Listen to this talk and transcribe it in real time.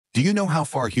Do you know how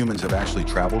far humans have actually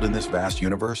traveled in this vast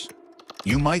universe?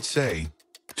 You might say,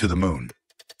 to the moon.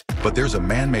 But there's a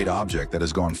man-made object that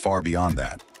has gone far beyond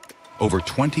that. Over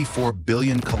 24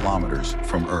 billion kilometers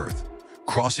from Earth,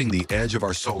 crossing the edge of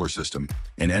our solar system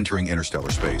and entering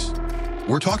interstellar space.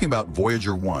 We're talking about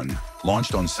Voyager 1,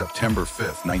 launched on September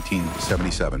 5,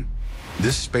 1977.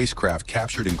 This spacecraft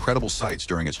captured incredible sights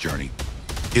during its journey.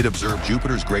 It observed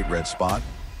Jupiter's Great Red Spot,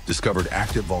 discovered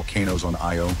active volcanoes on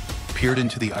Io, peered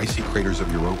into the icy craters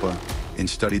of Europa, and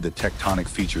studied the tectonic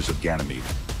features of Ganymede.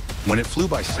 When it flew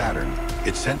by Saturn,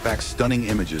 it sent back stunning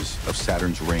images of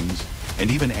Saturn's rings and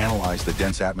even analyzed the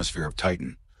dense atmosphere of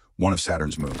Titan, one of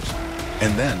Saturn's moons.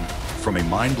 And then, from a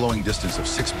mind-blowing distance of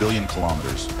 6 billion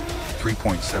kilometers,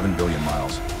 3.7 billion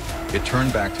miles, it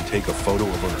turned back to take a photo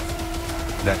of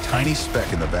Earth. That tiny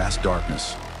speck in the vast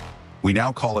darkness. We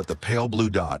now call it the pale blue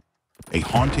dot, a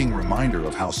haunting reminder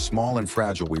of how small and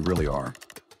fragile we really are.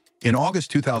 In August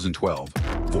 2012,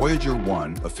 Voyager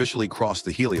 1 officially crossed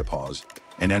the heliopause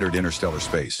and entered interstellar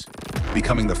space,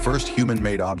 becoming the first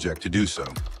human-made object to do so.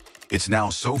 It's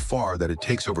now so far that it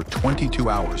takes over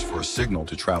 22 hours for a signal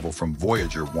to travel from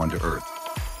Voyager 1 to Earth.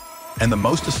 And the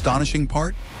most astonishing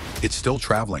part? It's still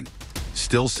traveling,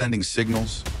 still sending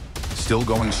signals, still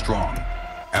going strong,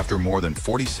 after more than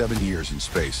 47 years in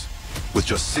space. With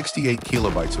just 68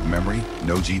 kilobytes of memory,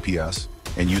 no GPS,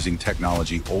 and using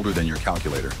technology older than your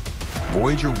calculator,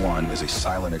 Voyager 1 is a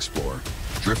silent explorer,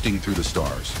 drifting through the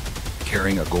stars,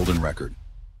 carrying a golden record,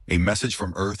 a message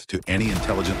from Earth to any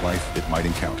intelligent life it might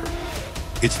encounter.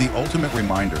 It's the ultimate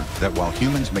reminder that while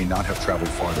humans may not have traveled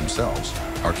far themselves,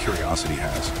 our curiosity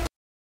has.